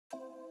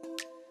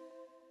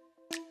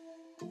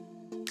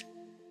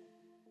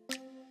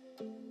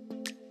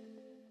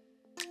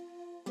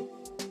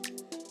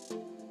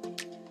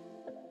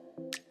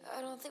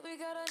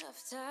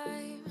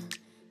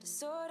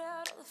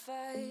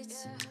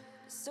eyes,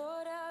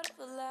 sort out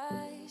all the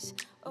lies.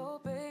 Oh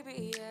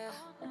baby, yeah.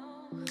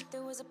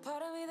 There was a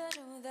part of me that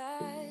knew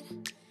that,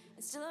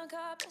 and still I'm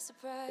caught by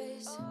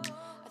surprise.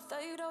 I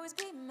thought you'd always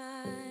be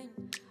mine.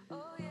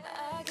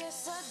 I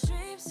guess our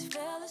dreams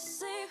fell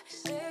asleep.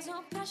 There's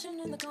no passion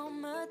in the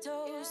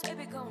comatose.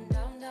 Baby going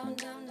down, down,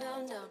 down,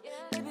 down, down.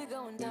 Baby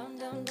going down,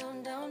 down,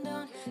 down, down,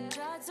 down.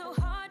 Tried so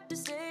hard to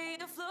stay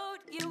afloat.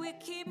 Yeah, we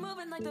keep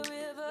moving like the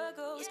river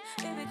goes.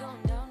 Baby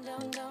going down,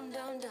 down, down,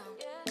 down, down.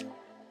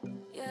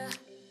 Yeah.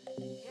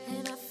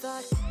 And I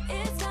thought,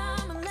 it's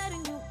time I'm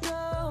letting you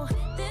go.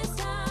 This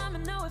time I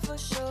know it for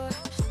sure.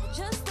 I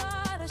just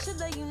thought I should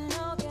let you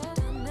know. Yeah,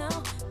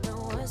 now, no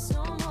words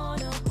no more,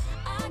 no.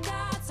 I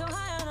got so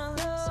high on a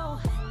low.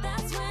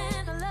 That's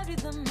when I loved you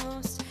the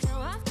most.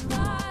 Now I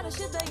thought I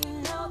should let you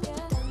know.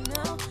 Yeah,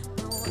 now,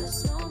 no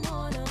words no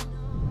more, no.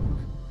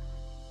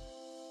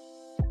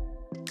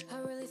 I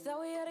really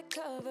thought we had it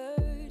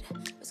covered.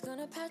 Was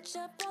gonna patch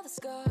up all the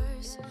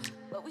scars,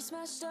 but we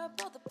smashed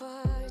up all the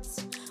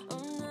parts.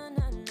 Oh na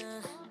na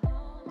na.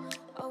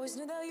 Always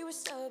knew that you were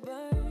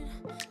stubborn,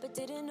 but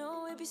didn't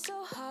know it'd be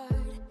so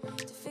hard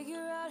to figure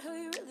out who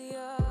you really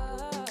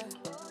are.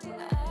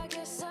 I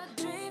guess our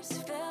dreams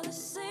fell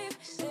asleep.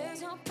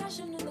 There's no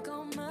passion in the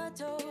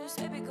comatose.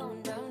 Baby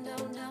going down,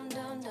 down, down,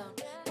 down, down.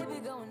 Baby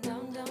going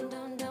down, down,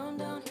 down, down,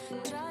 down.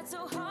 Tried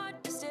so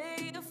hard to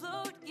stay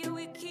afloat. Yeah,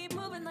 we keep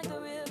moving like the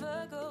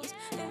river goes.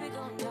 Baby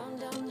going down,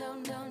 down,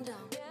 down, down,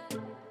 down.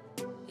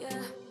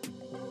 Yeah.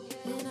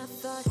 And I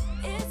thought,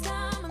 it's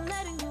time I'm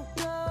letting you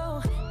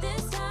go.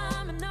 This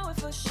time I know it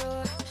for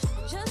sure.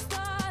 Just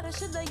thought I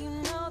should let you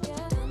know.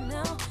 Yeah,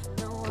 now,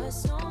 no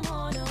words no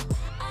more, no.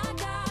 I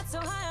got so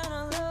high on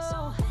a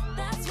low.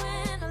 That's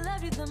when I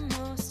loved you the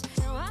most.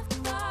 Now I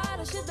thought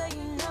I should let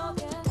you know.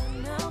 Yeah,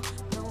 now,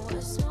 no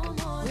words no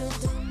more. We're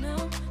done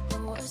now, no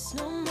words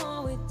no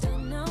more. We're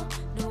done now,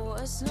 no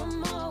words no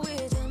more.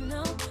 We're done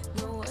now,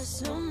 no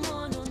words no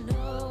more, no,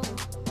 no.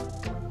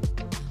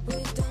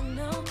 We're done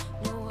now,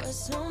 no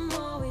words no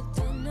more. We're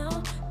done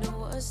now, no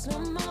words no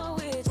more.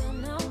 We're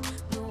done now,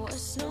 no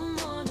words no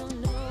more, no,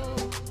 no.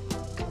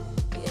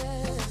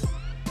 Yeah.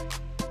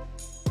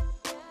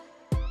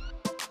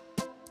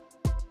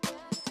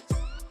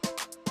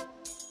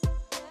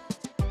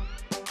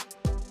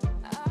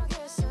 I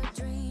guess our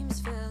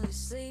dreams fell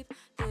asleep.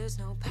 There's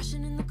no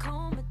passion in the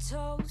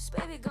comatose.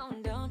 Baby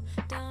going down,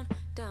 down,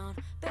 down.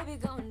 Baby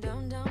going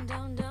down, down,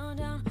 down, down,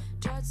 down.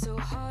 Tried so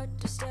hard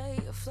to stay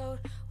afloat.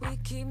 We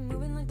keep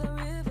moving like the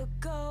river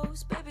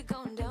goes. Baby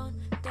going down,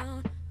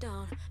 down,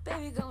 down.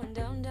 Baby going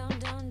down, down,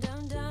 down,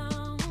 down,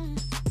 down.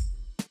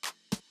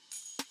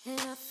 And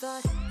I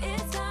thought,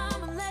 it's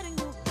time I'm letting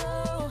you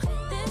go.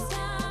 This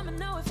time I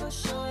know it for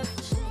sure.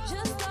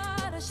 Just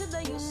thought I should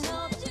let you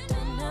know.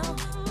 Now,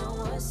 no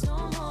words no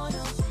more,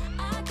 no.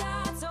 I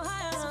got so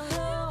high on a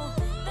low.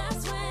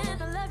 That's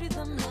when I loved you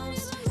the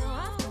most. Now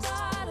I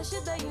thought I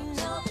should let you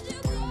know.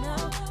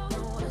 Now,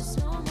 no words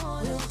no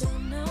more, no. We're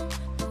done now,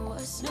 no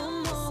words no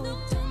more.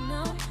 We're done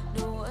now,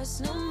 no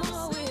words no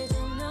more. We're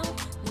done now,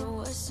 no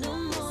words no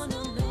more,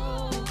 no, no.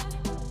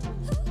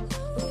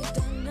 We're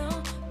done now,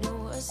 no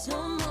words no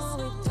more.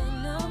 We're done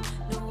now,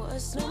 no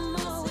words no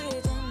more.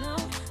 We're done now,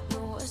 no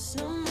words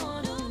no more,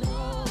 no,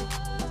 no.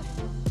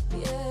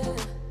 Yeah.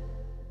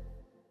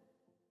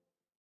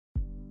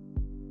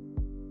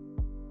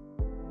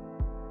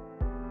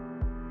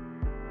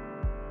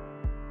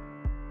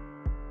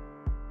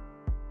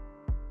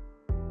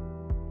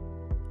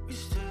 We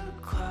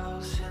stood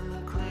close in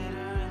the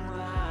glittering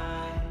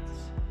lights.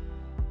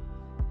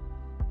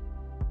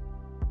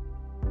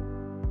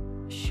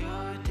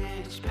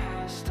 Shoreditch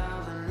past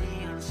all the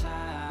neon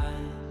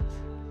signs.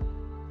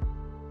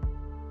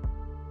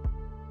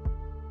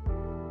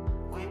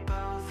 We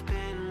both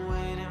been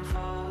waiting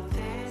for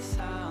this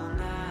all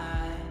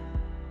night.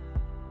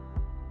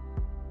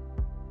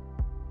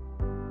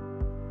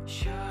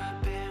 Sure,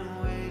 I've been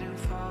waiting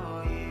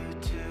for you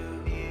to,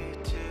 you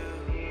to,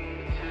 you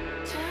to.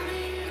 Tell me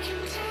you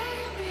can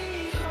take me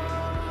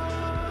home.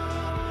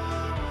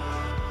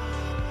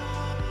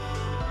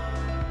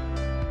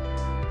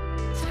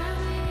 Tell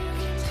me you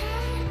can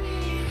take me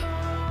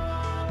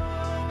home.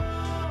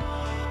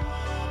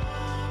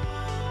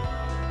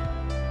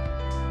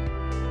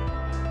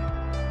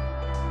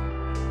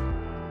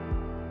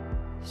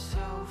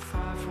 So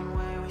far from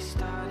where we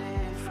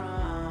started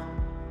from.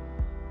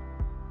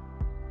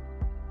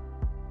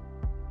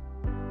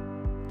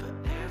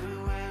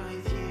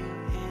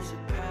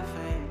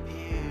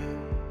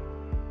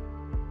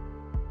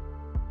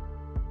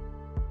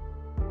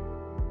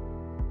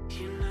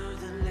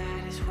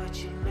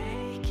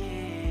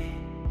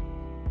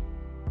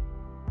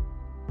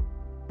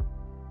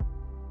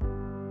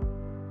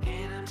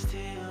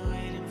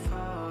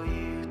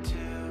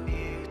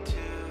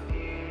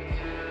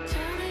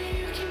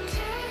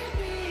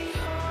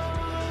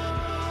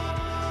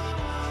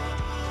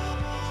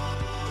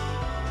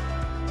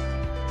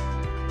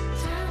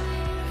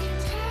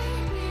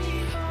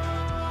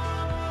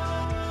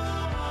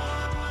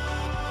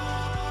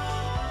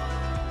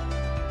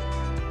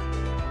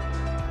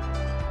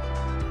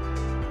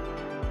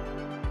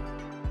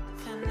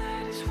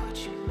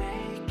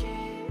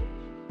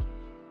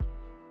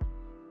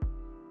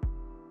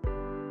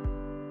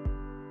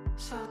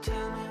 So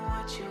tell me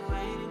what you're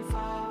waiting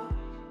for.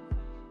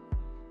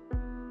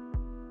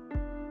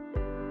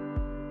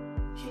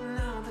 You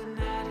know the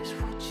night is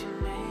what you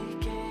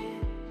make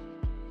it,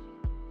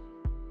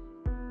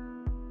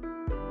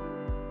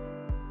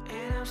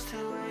 and I'm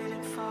still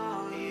waiting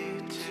for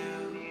you to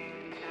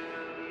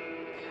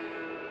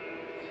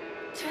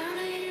tell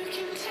me you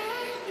can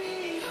take me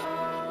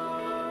home.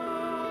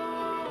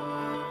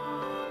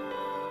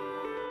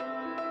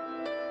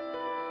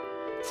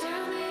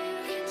 Tell me you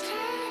can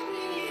take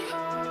me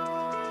home.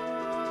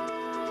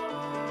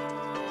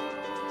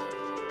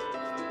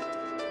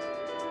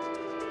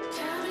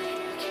 Tell me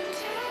you can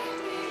take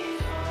me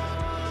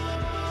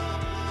home.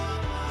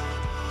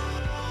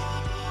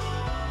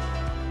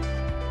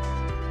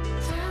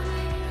 Tell me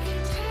you can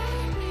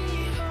take me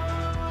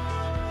home.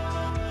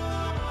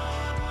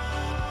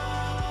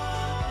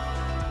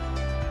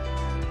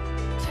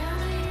 Tell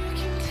me you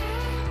can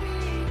take me.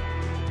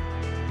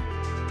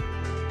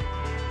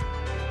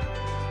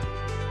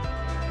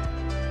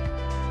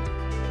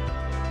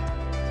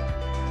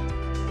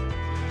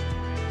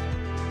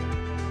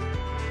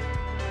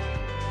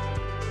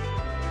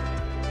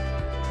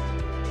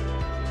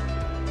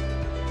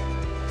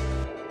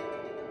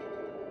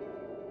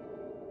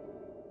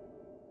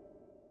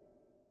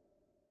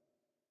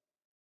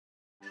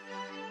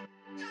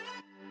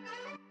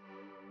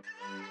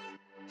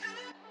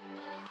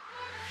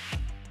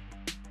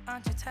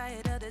 Aren't you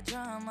tired of the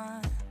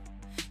drama?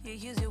 You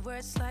use your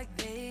words like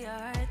they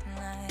are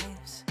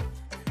knives.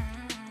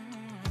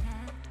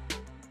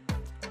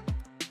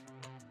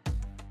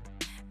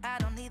 I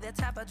don't need that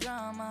type of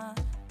drama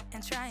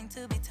and trying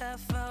to be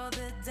tough all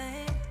the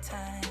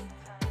daytime.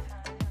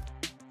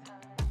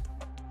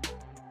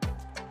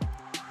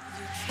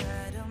 You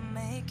try to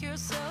make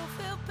yourself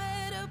feel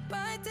better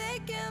by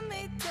taking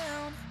me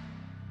down.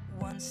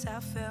 Once I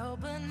fell,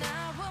 but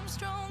now I'm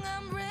strong,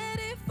 I'm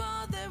ready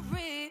for the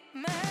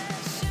rematch.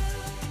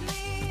 Shoot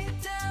me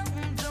down,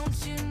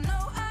 don't you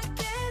know I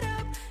get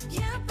up?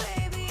 Yeah,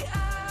 baby,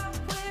 I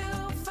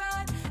will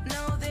fight.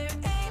 No, there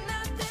ain't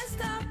nothing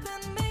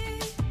stopping me.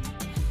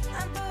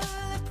 I'm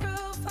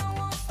bulletproof, I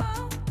won't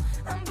fall.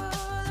 I'm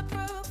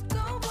bulletproof,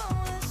 go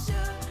on and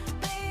shoot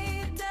me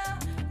down.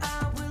 I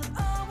will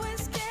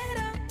always get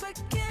up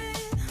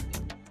again.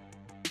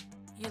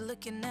 You're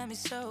looking at me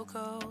so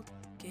cold.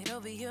 Get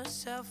over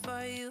yourself,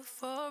 are you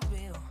for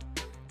real?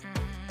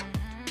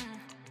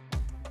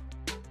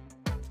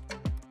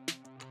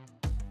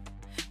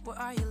 Why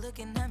are you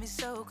looking at me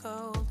so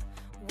cold?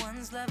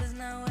 One's love is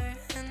now we're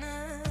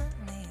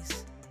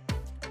enemies.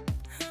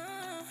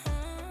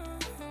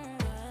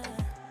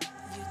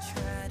 You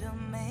try to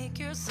make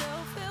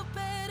yourself feel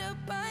better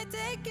by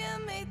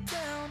taking me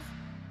down.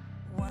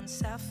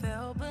 Once I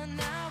fell, but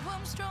now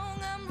I'm strong,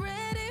 I'm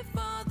ready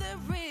for the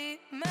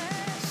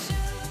rematch.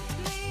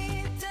 Shoot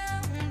me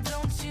down,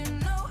 don't you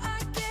know I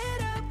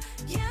get up?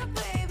 Yeah,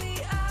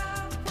 baby,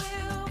 I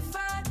will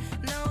fight.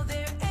 No,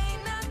 there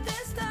ain't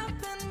nothing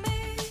stopping me.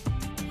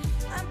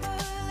 I'm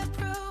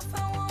bulletproof, I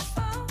won't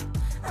fall.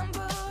 I'm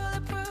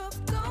bulletproof,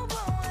 go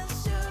on and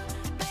shoot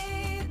me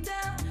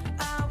down.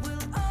 I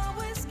will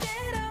always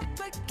get up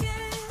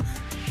again.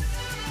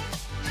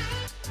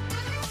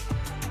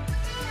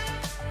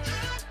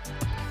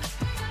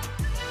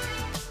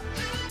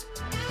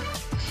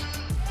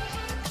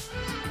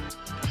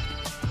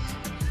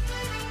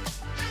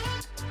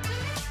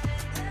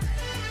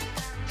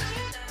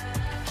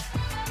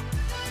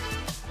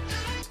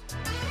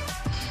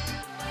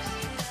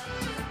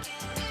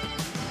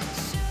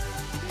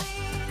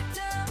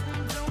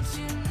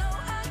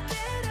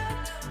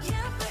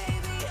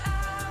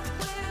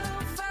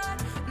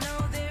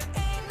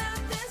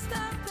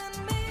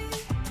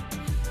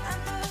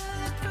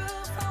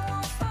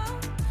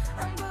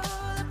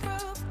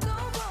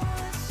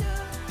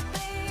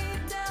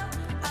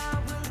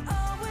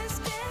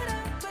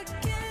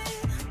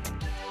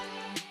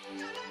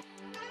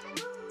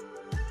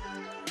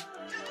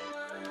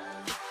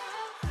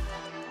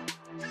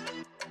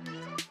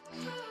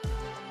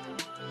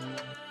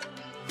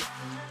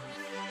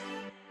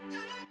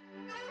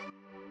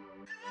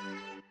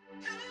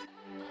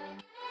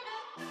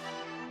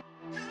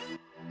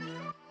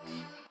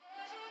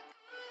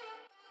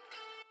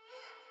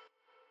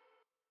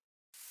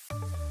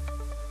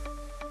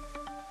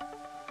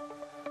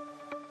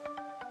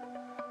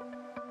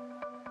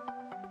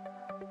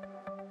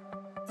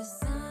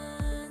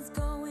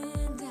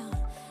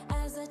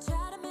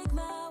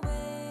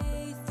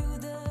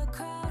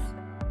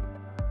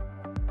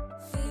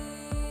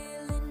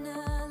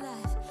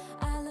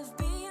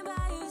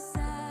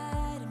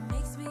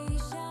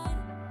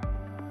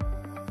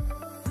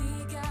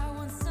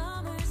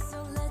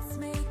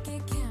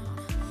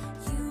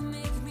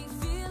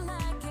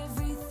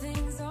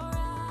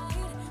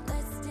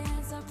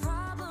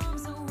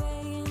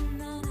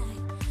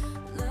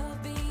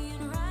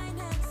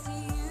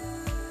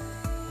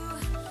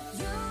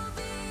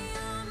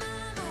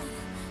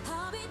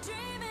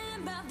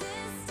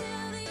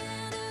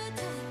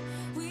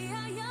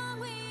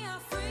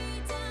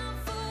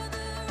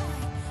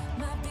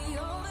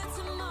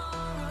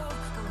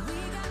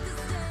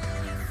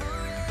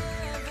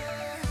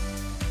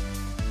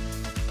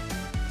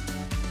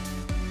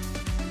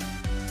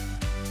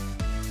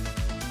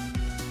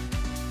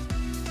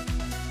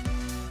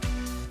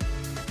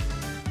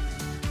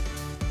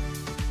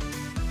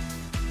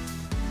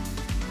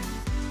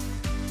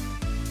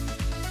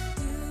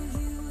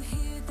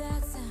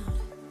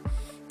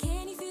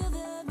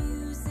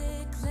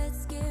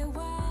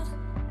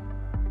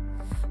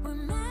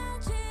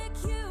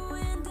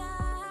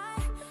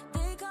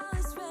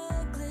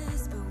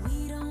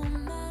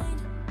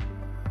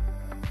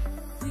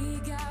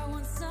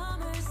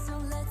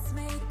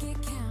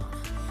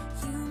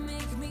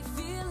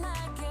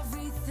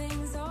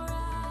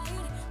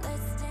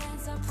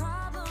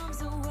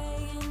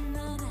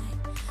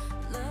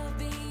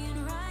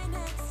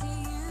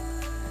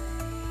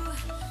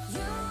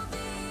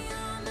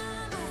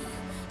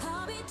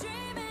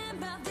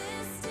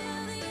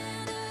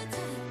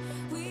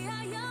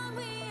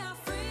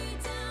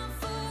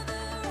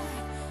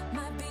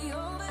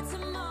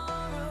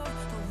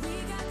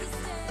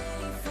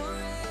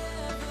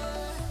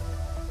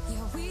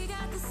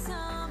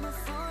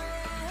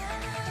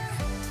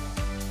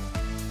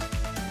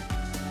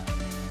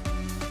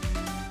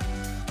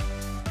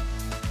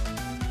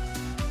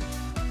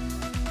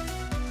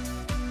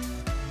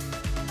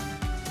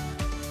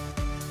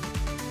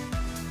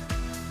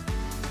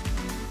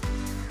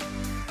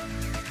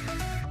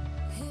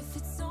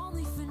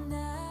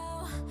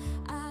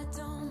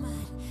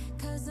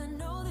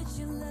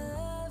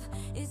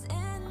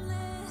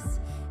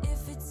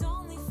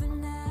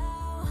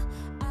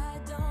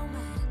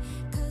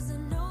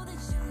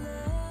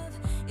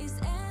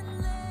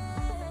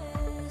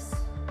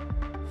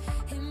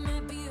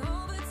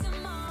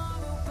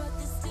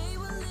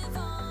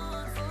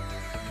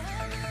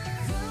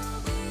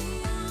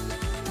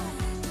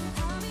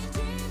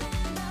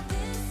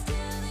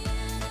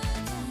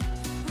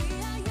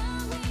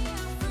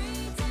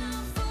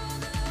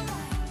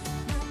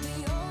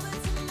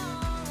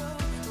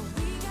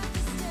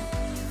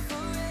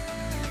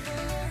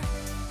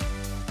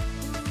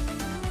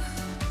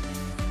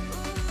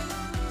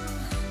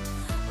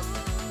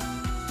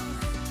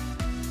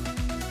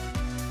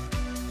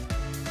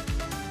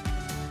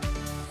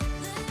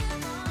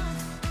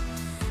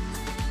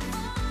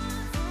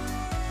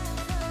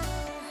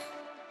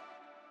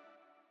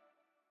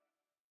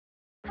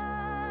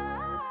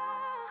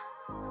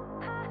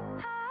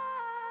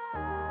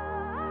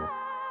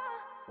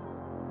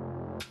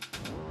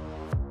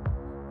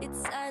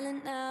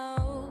 moment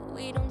now,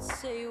 we don't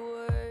say a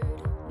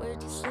word. We're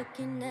just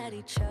looking at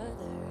each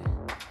other.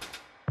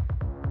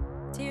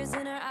 Tears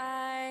in our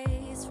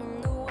eyes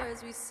from the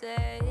words we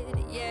said.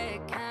 Yeah,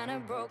 it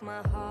kinda broke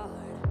my heart.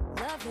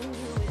 Loving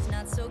you is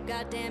not so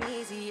goddamn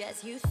easy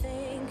as you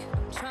think.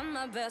 I'm trying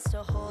my best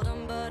to hold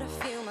on, but I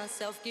feel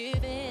myself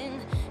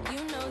giving.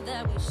 You know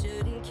that we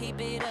shouldn't keep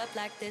it up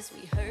like this.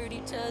 We hurt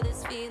each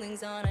other's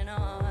feelings on and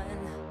on.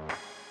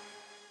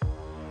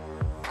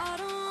 I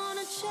don't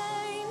wanna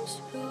change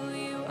who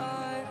you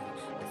are.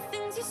 The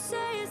things you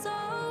say is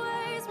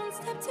always one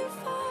step too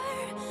far.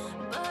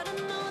 But I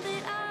know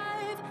that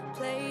I've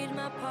played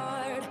my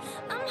part.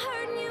 I'm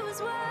hurting you as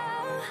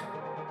well.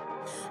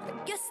 I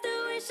guess that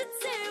we should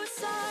say we're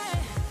sorry.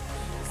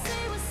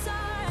 Say we're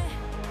sorry.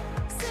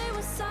 Say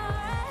we're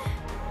sorry.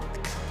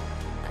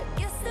 I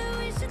guess that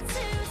we should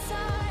say we're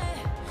sorry.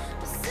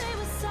 Say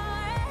we're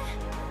sorry.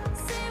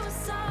 Say we're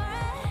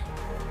sorry.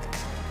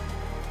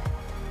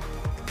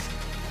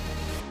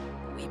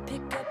 We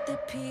pick up the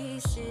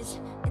pieces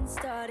and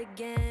start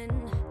again.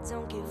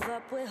 Don't give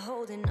up, we're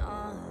holding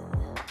on.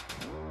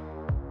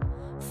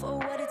 For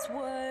what it's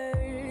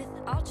worth,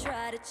 I'll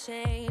try to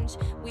change.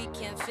 We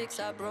can't fix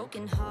our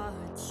broken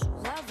hearts.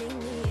 Loving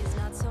me is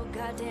not so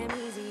goddamn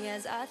easy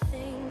as I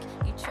think.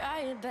 You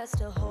try your best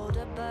to hold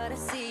up, but I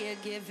see you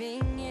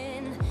giving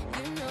in.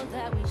 You know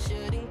that we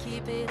shouldn't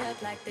keep it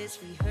up like this.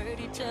 We hurt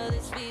each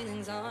other's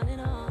feelings on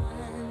and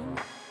on.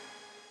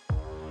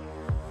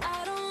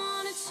 I don't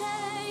wanna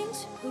change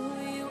who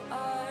you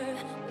are.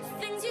 The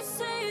things you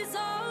say is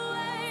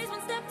always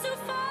one step too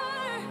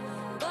far.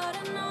 But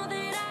I know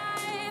that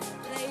I've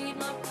played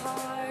my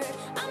part.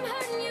 I'm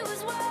hurting you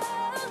as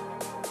well.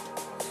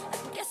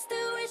 I guess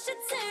that we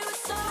should say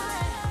we're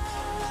sorry.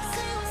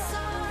 Say we're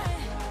sorry.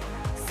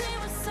 Say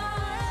we're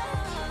sorry.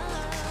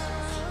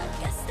 I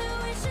guess that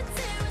we should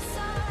say we're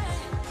sorry.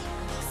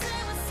 Say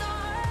we're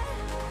sorry.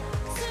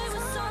 Say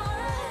we're sorry.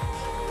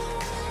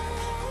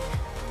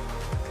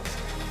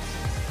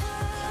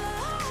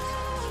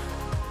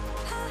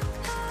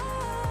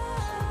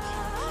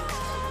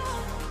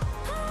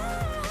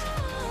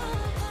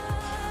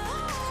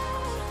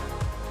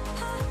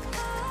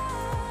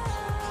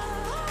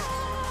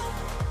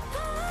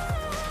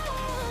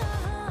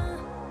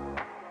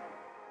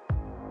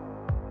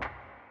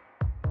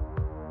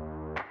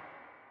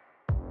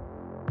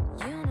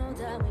 You know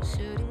that we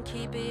shouldn't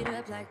keep it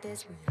up like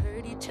this. We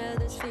hurt each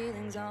other's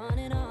feelings on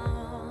and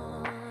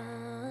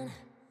on.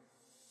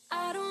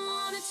 I don't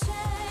wanna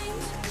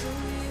change who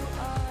you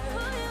are.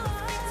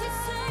 Things you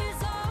say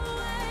is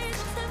always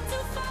one step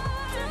too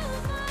far.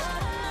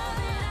 But I know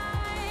that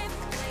I've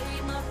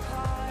played my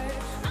part.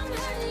 I'm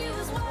hurting you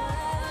as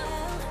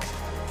well.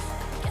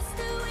 Guess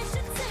that we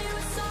should say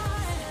we're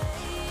sorry.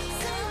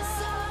 Say we're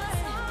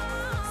sorry.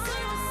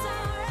 Say we're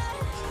sorry.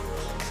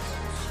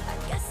 I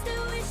guess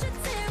that we should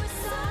say we're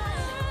sorry.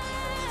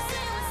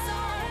 Say we're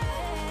sorry.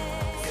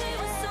 Say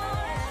we're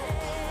sorry.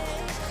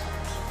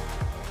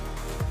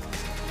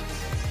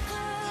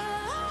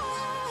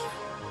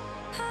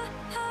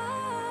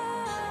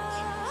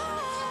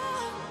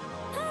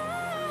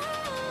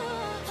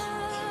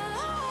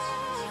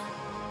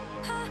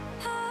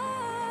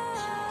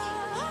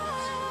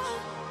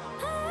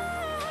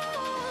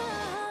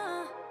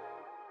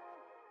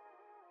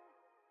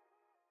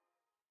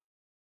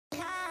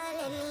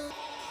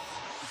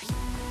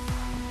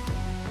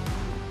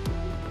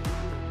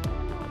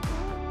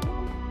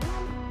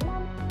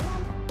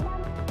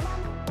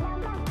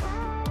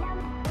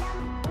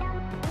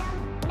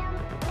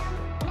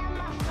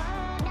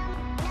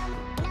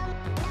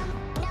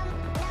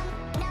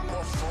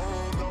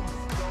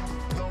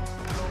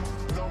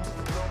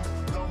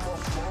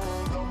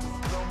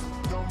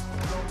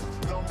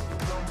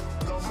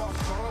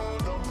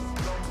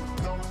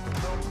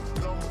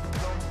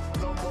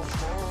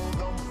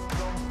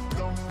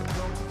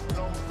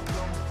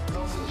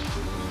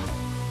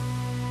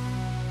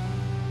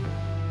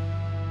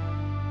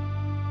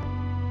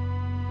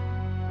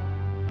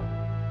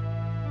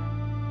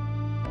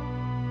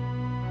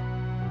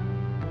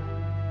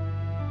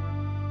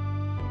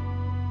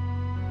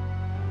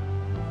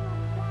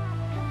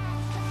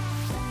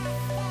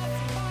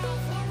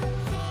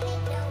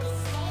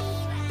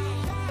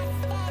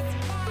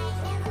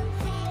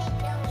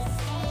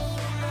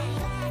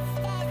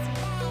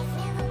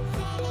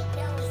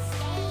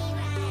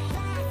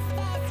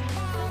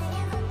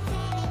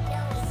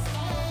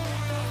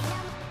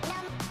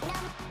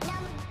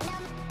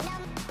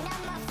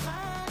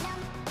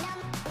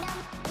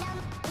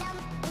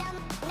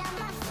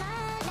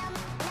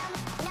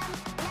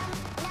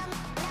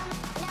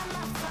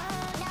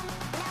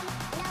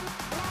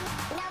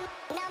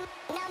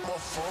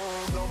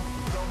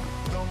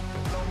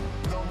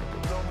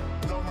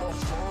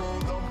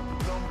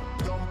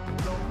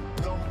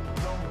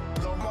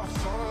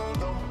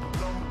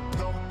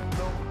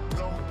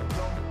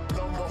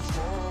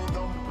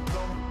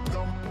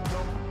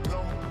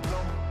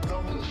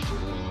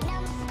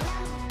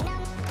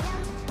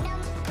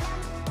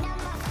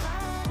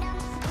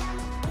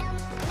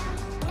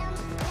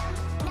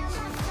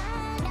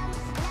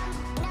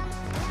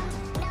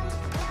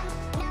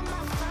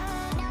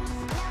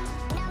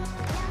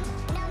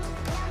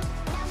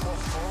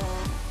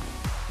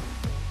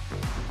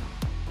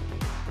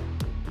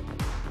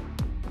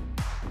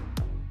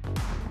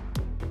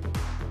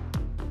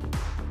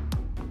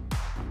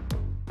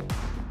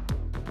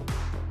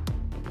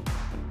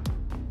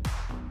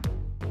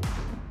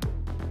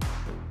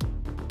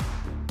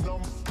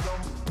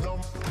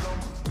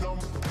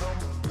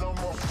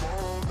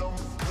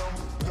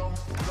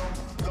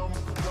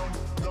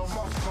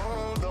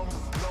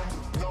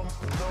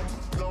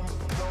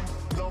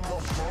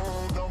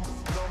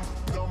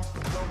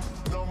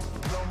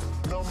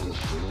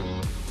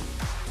 you.